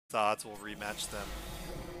The odds will rematch them.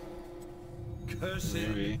 Cursed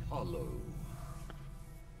Maybe. hollow.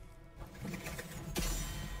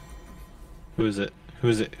 Who is it? Who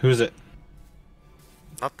is it? Who is it?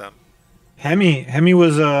 Not them. Hemi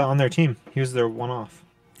was on their team. He was their one-off.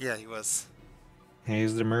 Yeah, he was. Yeah,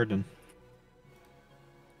 he's the Murden.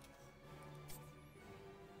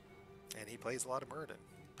 And he plays a lot of Murden.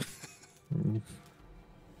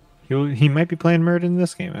 He might be playing Murden in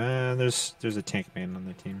this game. There's a tank man on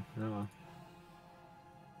their team. Oh well.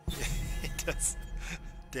 He does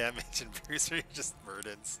damage and Bruiser just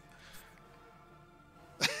Murdens.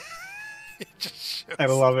 He just shows. I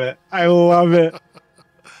love it. I love it.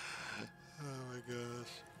 Oh my gosh.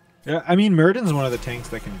 Yeah, I mean Murden's one of the tanks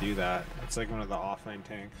that can do that. It's like one of the offline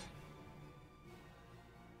tanks.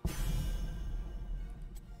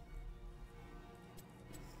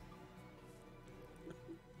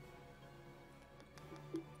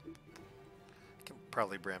 Can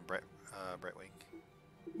probably brand Brightwing.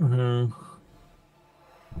 Mm-hmm.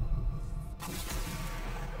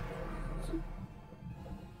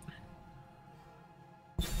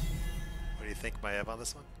 What do you think, Maev, on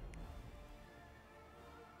this one?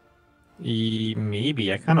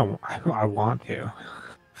 Maybe. I want to.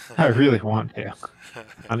 I really want to.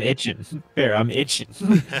 I'm itching. Fair, I'm itching.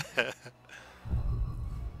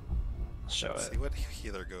 Show Let's it. see what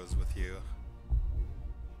healer goes with you.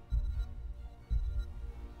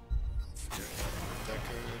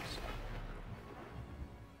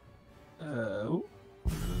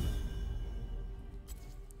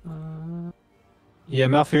 Yeah,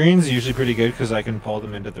 Malfurion's usually pretty good because I can pull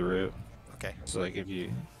them into the root. Okay. So like if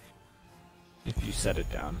you set it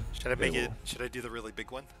down. Should I make it? Should I do the really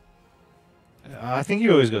big one? I think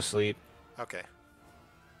you always go sleep. Okay.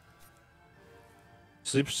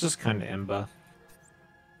 Sleep's just kind of imba.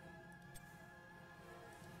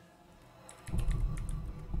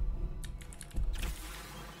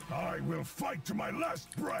 I will fight to my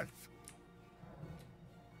last breath.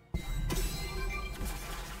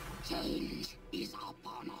 Change is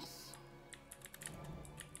upon us.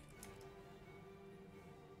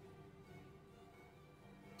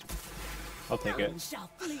 I'll take it. None shall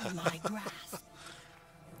flee my grasp.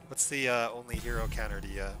 What's the only hero counter to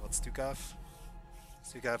you? What's Stukov?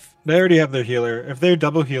 Stukov? They already have their healer. If they're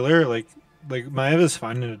double healer, like Maeva's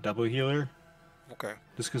fine in a double healer, Okay.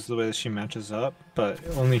 just because of the way that she matches up. But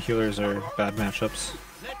only healers are bad matchups.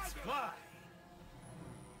 Let's fly.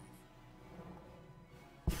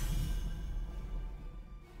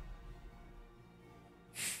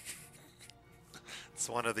 It's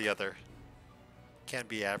one or the other. Can't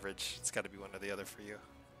be average. It's got to be one or the other for you.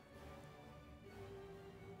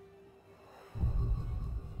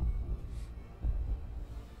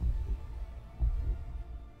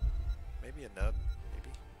 Maybe a nub. Maybe.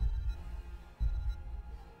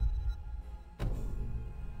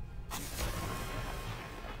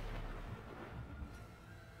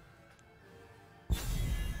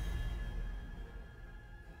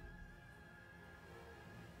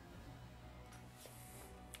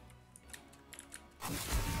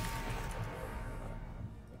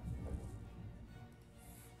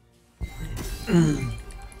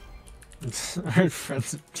 Our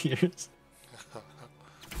friends of tears.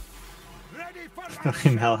 Ready for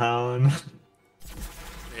Fucking Hellhound.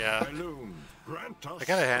 Yeah. Balloon, grant us I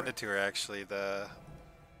gotta hand it to her actually.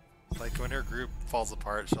 Like when her group falls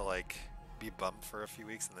apart, she'll like be bummed for a few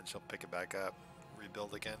weeks and then she'll pick it back up,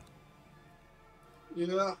 rebuild again.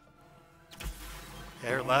 Yeah. Yeah,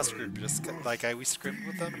 her last group just like we scripted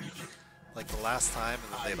with them like the last time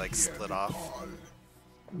and then they like split off.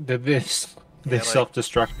 Did this? They like-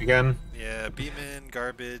 self-destruct again? Yeah, Beeman,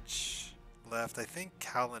 Garbage left. I think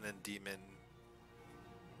Howlin and Demon,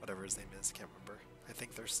 whatever his name is, can't remember. I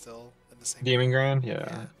think they're still in the same. Demon Grand?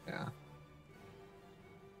 Yeah. Yeah.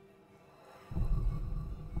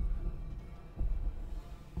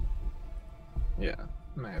 Yeah.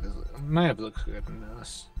 Maev looks good in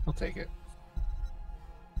this. I'll take it.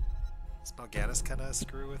 Is Mal'Ganis kind of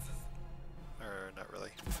screw with, or not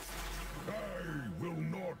really? I will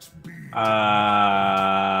not be.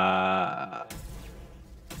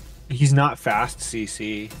 He's not fast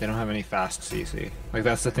CC. They don't have any fast CC. Like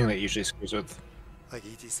that's the thing that usually screws with. Like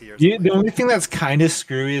ETC or The something. only thing that's kind of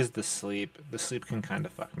screwy is the sleep. The sleep can kind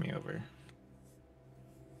of fuck me over.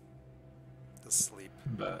 The sleep.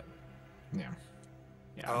 But yeah.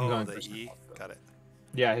 Yeah. I'm Oh, going the for E. sleep. Got it.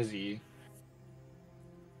 Yeah, his E.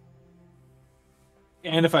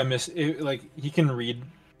 And if I miss it, like he can read,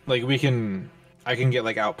 like I can get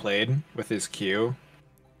like outplayed with his Q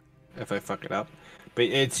if I fuck it up. But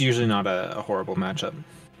it's usually not a horrible matchup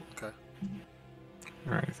Okay.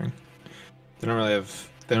 or anything. They don't really have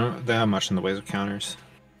don't have much in the ways of counters.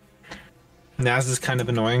 Naz is kind of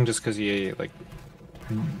annoying just because he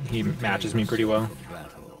matches me pretty well.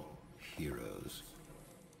 Battle, heroes.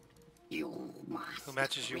 You must Who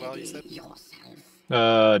matches you well, you said? ready yourself.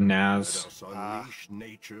 Let Naz. us unleash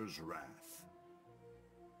nature's wrath.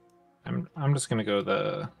 I'm just gonna go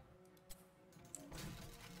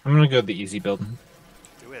I'm gonna go the easy build.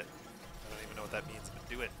 Do it. I don't even know what that means, but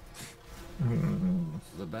do it.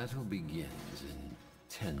 The battle begins in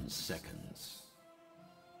 10 seconds.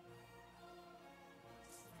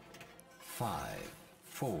 5,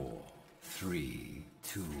 4, 3,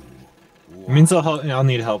 2, 1. It means I'll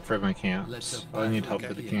need help for my camps. I'll need help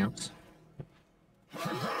for the camps.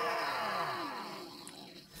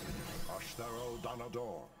 Ashtero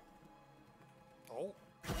Danador. Oh.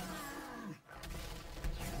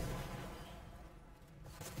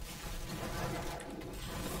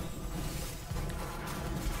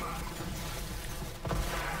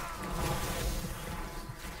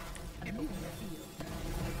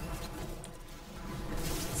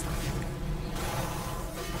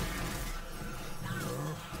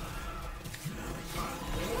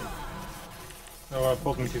 Oh, I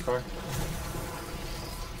pulled me too far.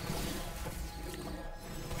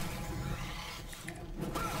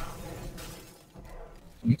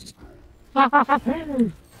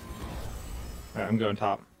 Alright, I'm going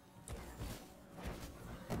top.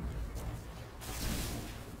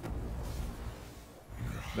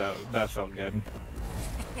 That felt good.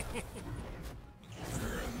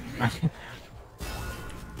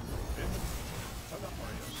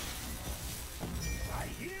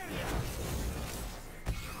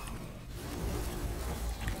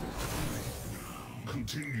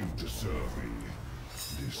 Continue to serve me.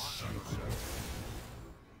 This cycle.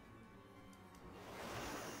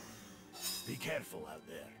 Be careful out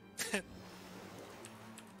there.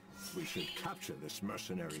 We should capture this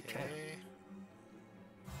mercenary camp. Okay.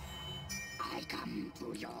 I come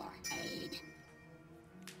to your aid.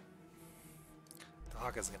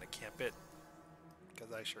 Haka's gonna camp it.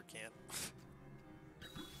 Because I sure can.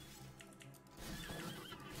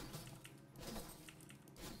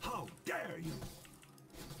 How dare you!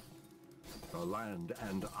 The land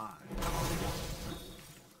and I are one.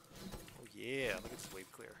 Oh yeah, look at this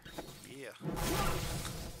wave clear. Yeah.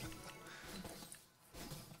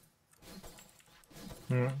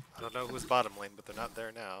 I don't know who's bottom lane, but they're not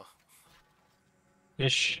there now.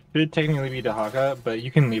 It should technically be to Haka, but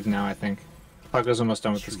you can leave now, I think. Haka's almost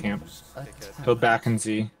done with this camp. Okay, good. Go back and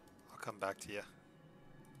Z. I'll come back to you.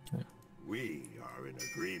 We are in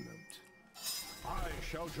agreement. I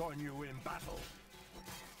shall join you in battle.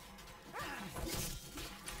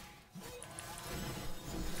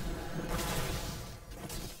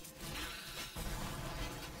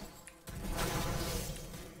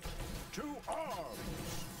 To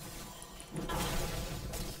arms!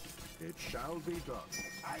 It shall be done.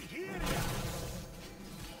 I hear ya!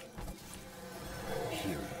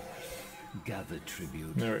 Heroes, gather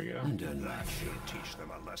tribute There we go. and earn That mercy. should teach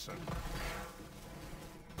them a lesson.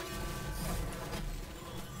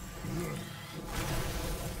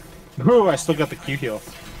 Ooh, I still got the Q heal.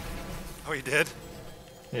 Oh, you did?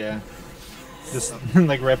 Yeah. Just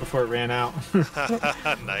like right before it ran out.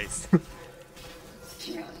 Nice.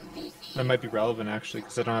 Kill this That might be relevant actually,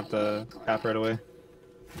 because I don't have the cap right away.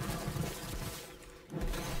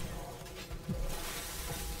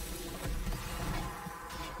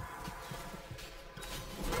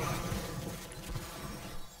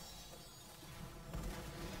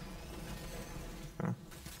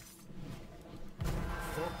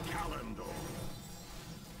 For Calendar.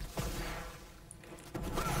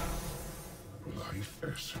 Life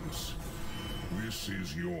essence. This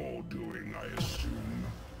is your doing, I assume.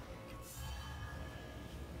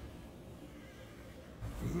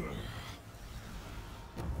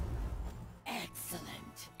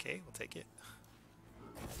 excellent. Okay, we'll take it.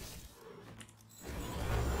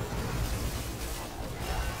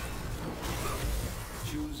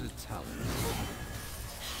 Choose a talent.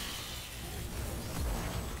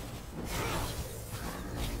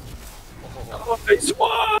 Oh, nice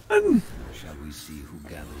one! Shall we see who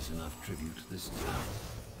gathers enough tribute this time?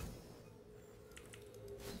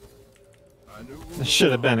 This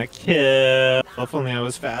should have been a kill. If only I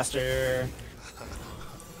was faster.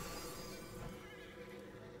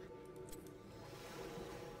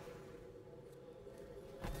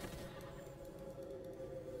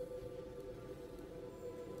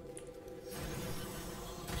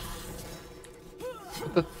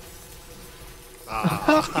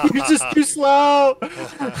 You're just too slow.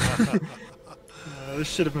 This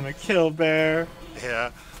should have been a kill, bear.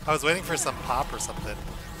 Yeah. I was waiting for some pop or something.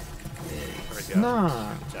 Or we go.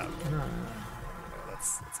 Nah. Good job. Nah. Oh,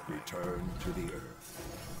 that's annoying. Return to the earth.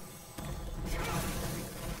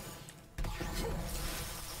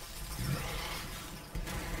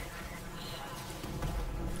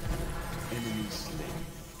 Enemy slain.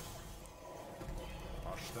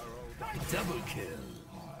 Double kill.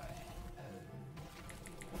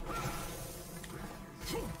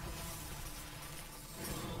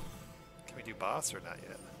 Can we do boss or not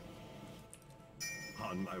yet?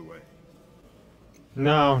 On my way.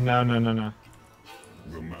 No.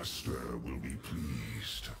 The master will be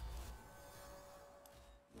pleased.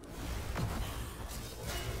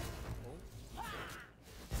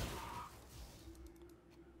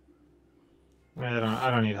 I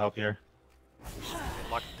don't need help here.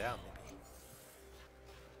 Lock him down,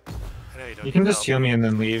 maybe. I know you don't You can need just help. heal me and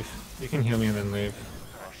then leave. You can heal me and then leave.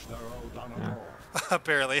 Yeah.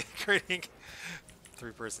 Apparently, creating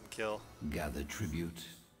 3-person kill. Gather tribute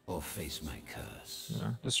or face my curse.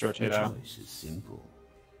 Yeah, just The rotate out. choice is simple.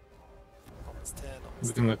 Almost 10, We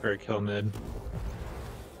almost can look for a kill mid.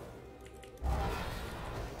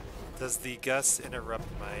 Does the Gus interrupt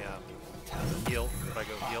my heal if I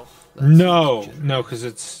go heal? No, because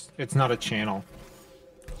it's not a channel.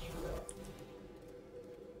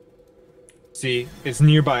 See, it's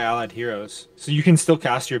nearby allied heroes, so you can still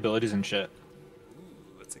cast your abilities and shit.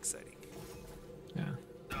 Ooh, that's exciting. Yeah.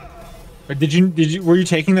 But were you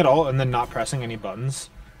taking that all and then not pressing any buttons?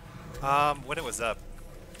 When it was up.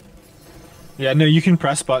 Yeah, no, you can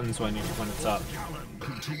press buttons when it's up.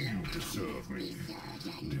 Continue to serve me.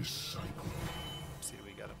 This cycle. See,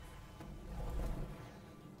 we got him.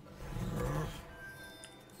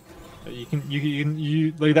 But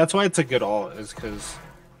you like that's why it's a good ult is because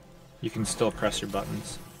you can still press your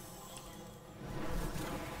buttons.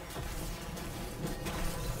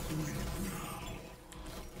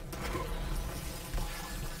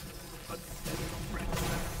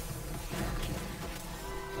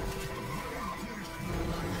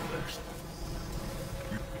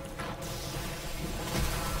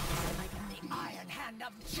 The iron hand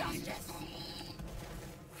of justice.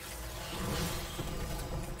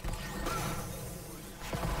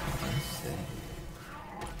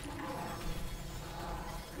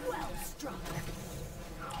 Well struck.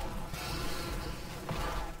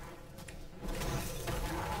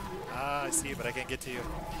 Ah, I see you, but I can't get to you.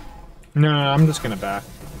 No, I'm just gonna back.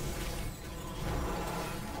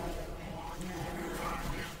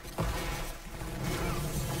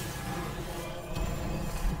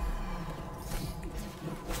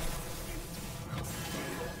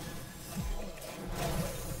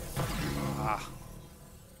 Ah,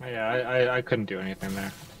 Yeah, I couldn't do anything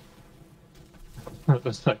there. It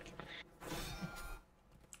was like,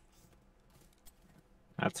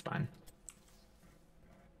 that's fine.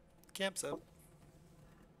 camp's up.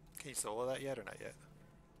 Can you solo that yet or not yet?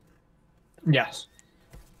 Yes,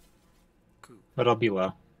 Cool. but I'll be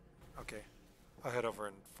low. Okay. I'll head over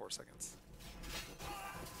in 4 seconds.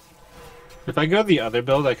 If I go the other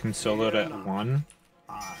build, I can solo it at 1,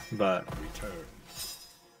 but Return.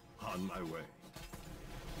 On my way.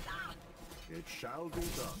 It shall be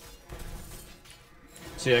done.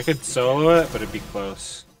 see, I could solo it, but it'd be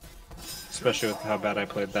close. Especially with how bad I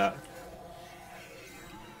played that.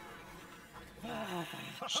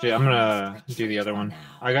 Shit, I'm gonna do the other one.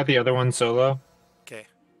 I got the other one solo. Okay.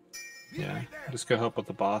 Yeah, just go help with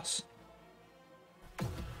the boss.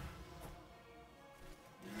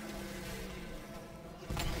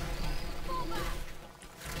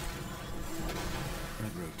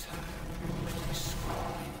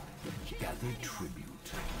 Gather tribute.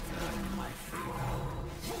 Earn my favor.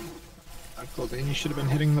 Golden, you should have been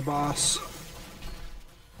hitting the boss.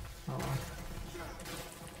 Oh. Well.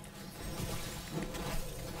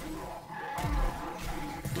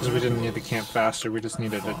 Because we didn't need the camp faster, we just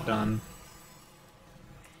needed it done.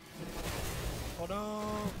 Oh no!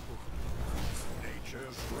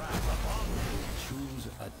 Nature's wrath. Choose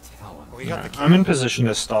a talent. We got the I'm in position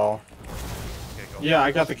to stall. Okay, go. Yeah,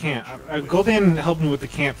 I got the camp. Golden helped me with the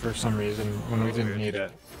camp for some reason when we didn't need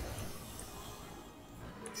it.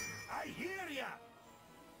 I hear ya.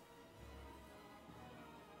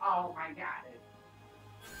 Oh my god.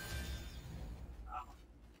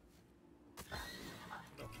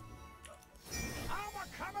 I'm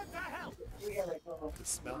coming to help. We gotta go.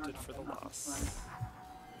 Dismounted for the loss.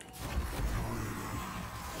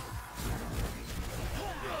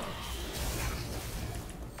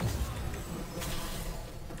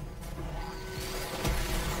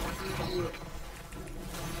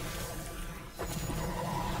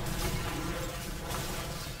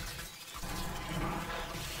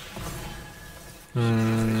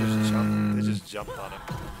 They just jumped on him.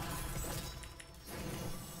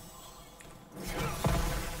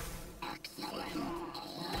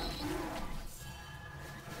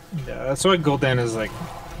 Yeah, that's why Gul'dan is like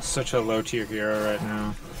such a low tier hero right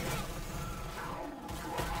now.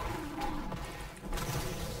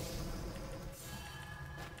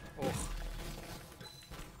 Oh,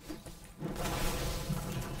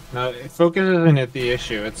 No, focus isn't it the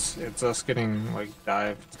issue. It's us getting like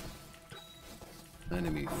dived.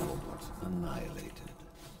 Enemy forward annihilated.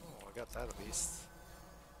 oh, I got that at least.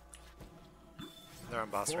 They're on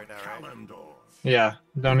boss right now, right? Calendar. Yeah,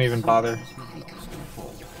 don't even bother.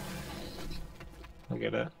 Look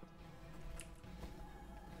at it.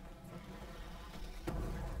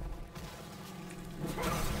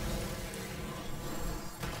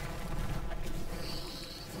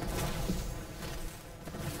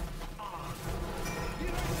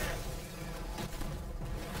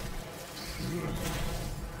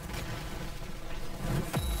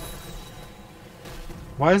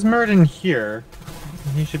 Why is Meriden here?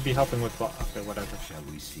 He should be helping with okay, whatever. Shall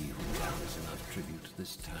we see who gathers enough tribute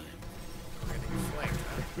this time? We're getting flanked.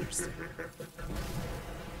 Huh? Interesting. Are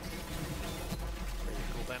you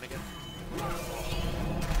cool down again?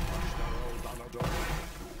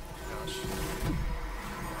 Gosh.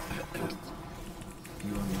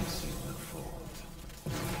 You are missing the fault.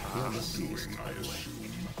 You're the beast, by the way.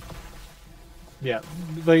 Yeah,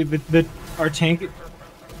 like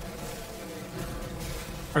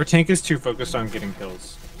our tank is too focused on getting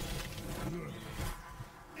kills.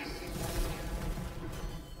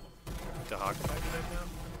 To hog fight right now?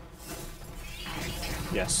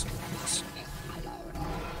 Yes.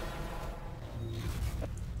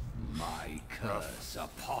 My curse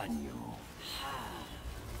upon you.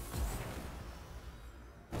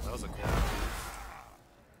 That was a cool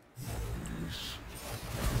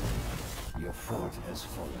one. Your fort has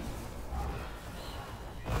fallen.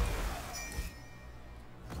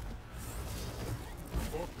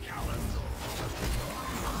 For calendar.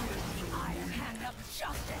 Iron hand of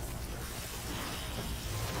justice.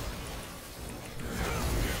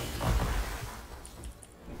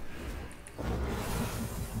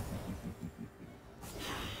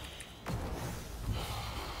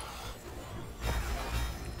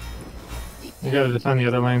 You gotta defend the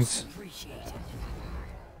other lanes. Appreciated.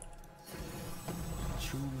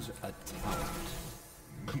 Choose a talent.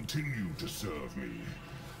 Continue to serve me,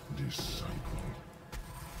 disciple.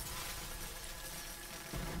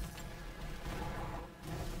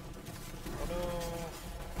 Oh no!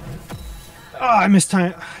 Oh, I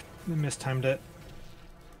mistimed it.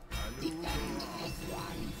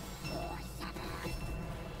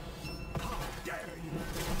 Dare you?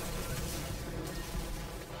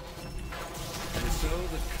 And so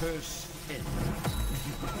the curse ends.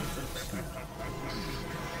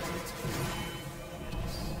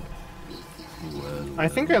 Well, I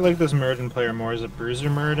think I like this Meriden player more as a bruiser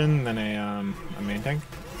Meriden than a main tank.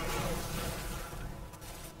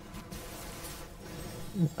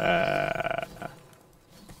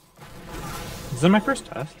 Is that my first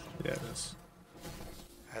test? Yeah, it is.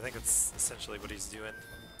 I think it's essentially what he's doing.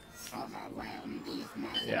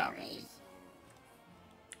 Yeah.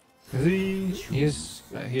 Is he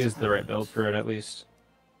is the right build for it at least.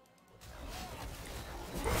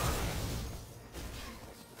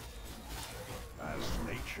 As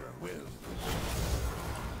nature wills.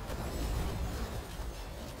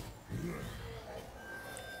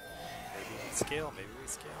 Maybe we scale, maybe we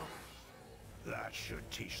scale. That should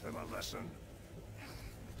teach them a lesson.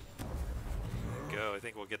 Go, I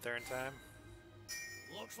think we'll get there in time.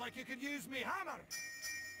 Looks like you could use me hammer.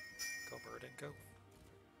 Go, Burden, go.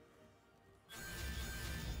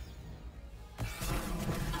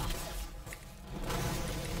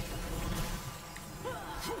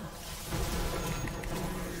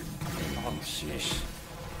 Oh, sheesh.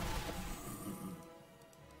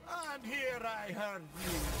 And here I have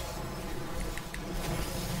you.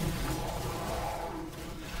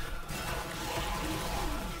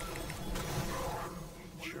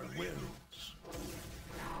 Nature wills.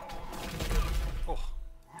 Oh,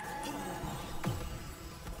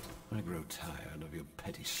 I grow tired of your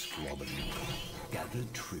petty squabbling. Gather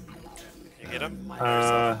tribute. you get him? My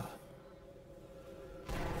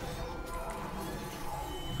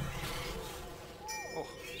Oh,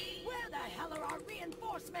 Where the hell are our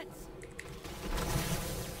reinforcements?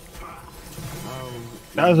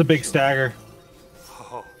 That was a big stagger.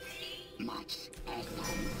 oh.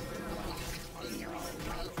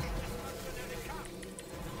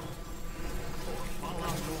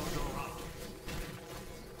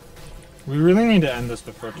 We really need to end this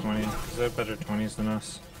before 20, because they have better 20s than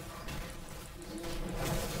us.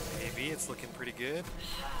 Maybe it's looking pretty good.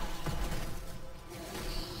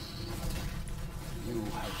 You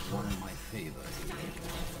have won my favor.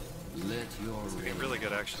 Let your It's gonna be really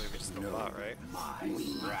good actually. We just go bot, right?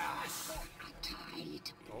 my wrath.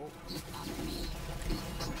 Oh.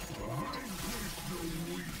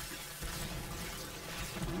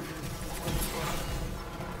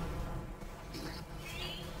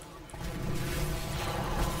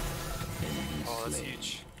 Oh, that's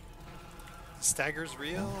huge. Stagger's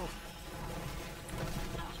real.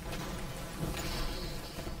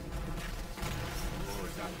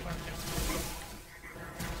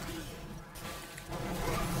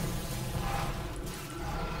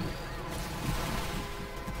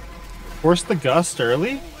 Force the gust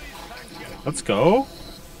early. Let's go.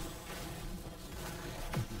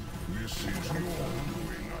 This is your doing,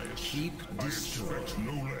 I Keep I destroying. expect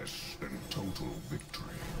no less than total victory.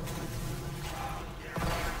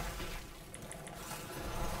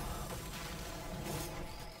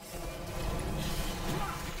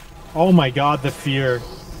 Oh my god, the fear.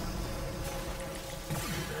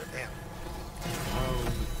 Damn.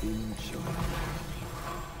 Enjoy.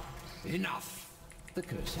 Enough. The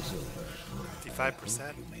curse is over.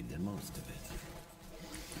 55%. You made the most of it.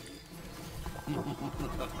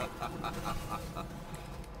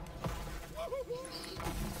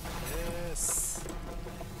 Yes.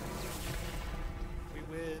 We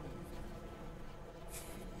win.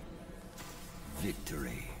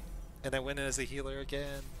 Victory. And I win as a healer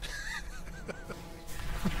again.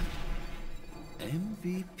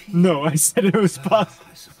 MVP. No, I said it was possible.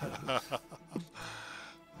 I suppose.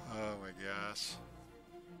 Oh my gosh.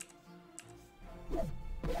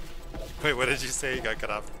 Wait, what did you say? You got cut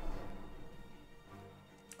off.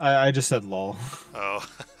 I just said lol. Oh.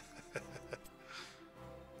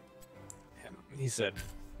 He said,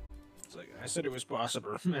 it's like, I said it was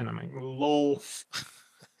possible. And I'm like, lol.